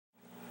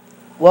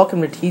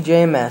Welcome to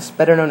TJMS,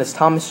 better known as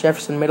Thomas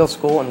Jefferson Middle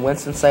School in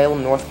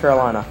Winston-Salem, North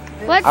Carolina.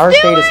 Our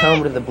state is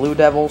home to the Blue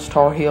Devils,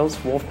 Tar Heels,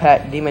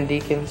 Wolfpack, Demon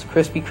Deacons,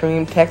 Krispy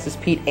Kreme, Texas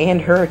Pete,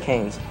 and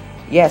Hurricanes.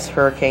 Yes,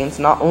 hurricanes,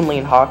 not only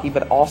in hockey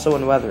but also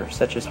in weather,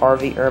 such as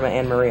Harvey, Irma,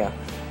 and Maria.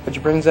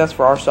 Which brings us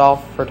for our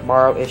Solve for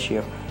Tomorrow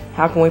issue.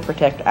 How can we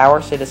protect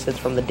our citizens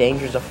from the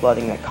dangers of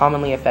flooding that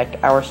commonly affect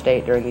our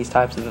state during these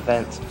types of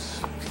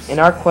events? In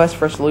our quest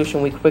for a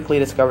solution, we quickly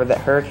discovered that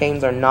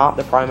hurricanes are not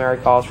the primary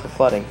cause for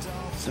flooding.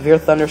 Severe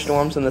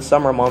thunderstorms in the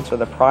summer months are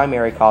the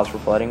primary cause for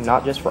flooding,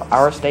 not just for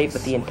our state,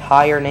 but the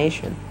entire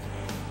nation.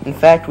 In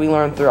fact, we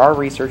learned through our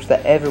research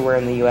that everywhere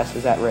in the U.S.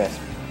 is at risk.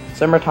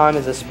 Summertime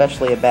is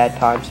especially a bad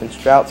time since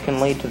droughts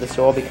can lead to the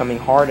soil becoming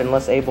hard and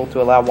less able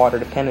to allow water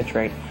to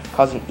penetrate,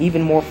 causing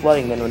even more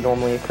flooding than would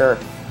normally occur.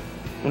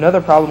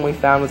 Another problem we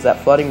found was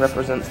that flooding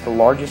represents the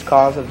largest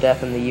cause of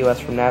death in the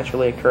U.S. from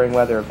naturally occurring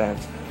weather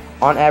events.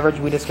 On average,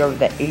 we discovered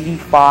that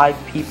 85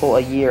 people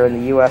a year in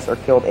the U.S. are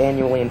killed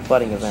annually in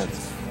flooding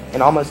events.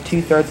 And almost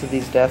two-thirds of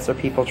these deaths are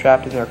people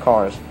trapped in their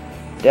cars.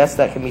 Deaths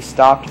that can be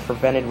stopped and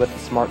prevented with a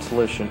smart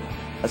solution.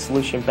 A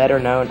solution better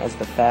known as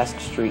the Fast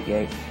Street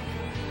Gate.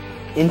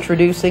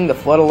 Introducing the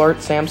Flood Alert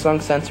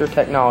Samsung sensor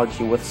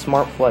technology with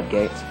smart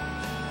floodgates.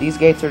 These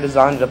gates are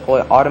designed to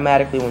deploy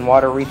automatically when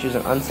water reaches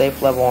an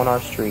unsafe level on our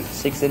street,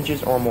 6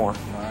 inches or more.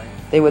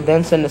 They would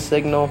then send a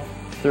signal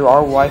through our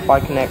Wi-Fi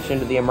connection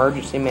to the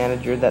emergency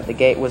manager that the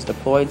gate was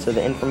deployed, so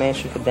the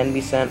information could then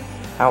be sent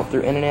out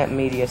through internet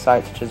media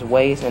sites such as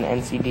Waze and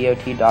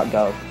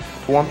ncdot.gov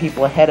to warn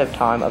people ahead of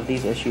time of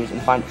these issues and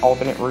find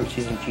alternate routes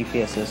using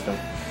GPS system.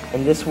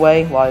 In this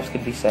way, lives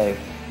could be saved.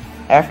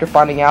 After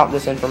finding out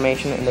this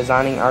information and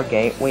designing our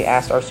gate, we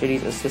asked our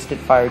city's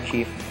Assistant Fire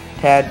Chief,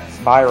 Tad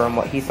Byram,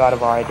 what he thought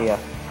of our idea.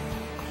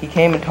 He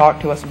came and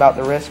talked to us about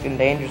the risks and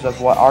dangers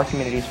of what our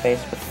communities face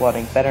with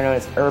flooding, better known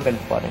as urban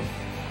flooding.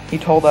 He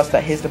told us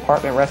that his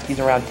department rescues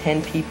around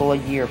 10 people a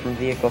year from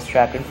vehicles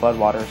trapped in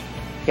floodwaters.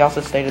 He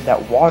also stated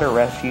that water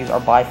rescues are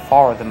by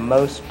far the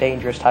most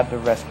dangerous type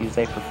of rescues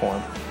they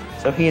perform,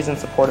 so he is in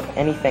support of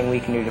anything we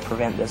can do to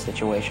prevent this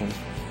situation.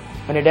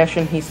 In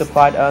addition, he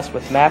supplied us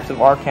with maps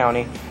of our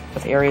county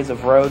with areas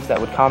of roads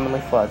that would commonly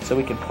flood, so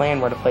we could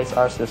plan where to place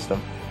our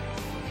system.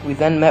 We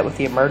then met with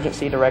the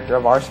emergency director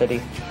of our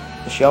city,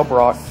 Michelle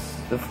Brock,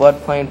 the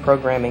floodplain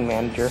programming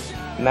manager,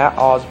 Matt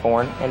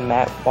Osborne, and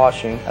Matt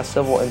Washing, a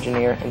civil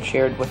engineer, and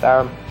shared with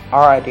our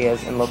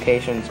ideas and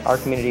locations our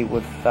community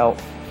would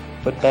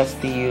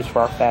best be used for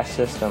our fast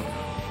system.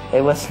 They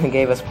listened and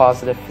gave us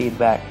positive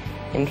feedback.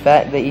 In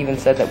fact, they even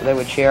said that they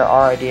would share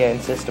our idea and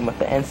system with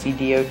the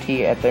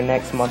NCDOT at their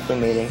next monthly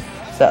meeting,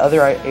 so that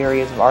other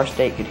areas of our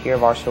state could hear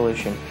of our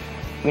solution.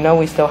 We know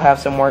we still have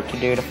some work to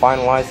do to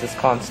finalize this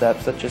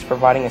concept, such as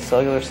providing a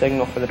cellular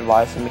signal for the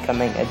device and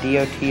becoming a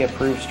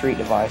DOT-approved street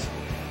device,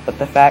 but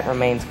the fact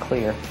remains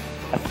clear.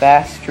 A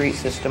fast street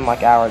system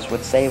like ours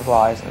would save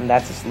lives, and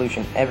that's a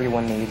solution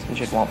everyone needs and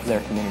should want for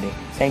their community.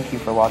 Thank you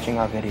for watching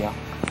our video.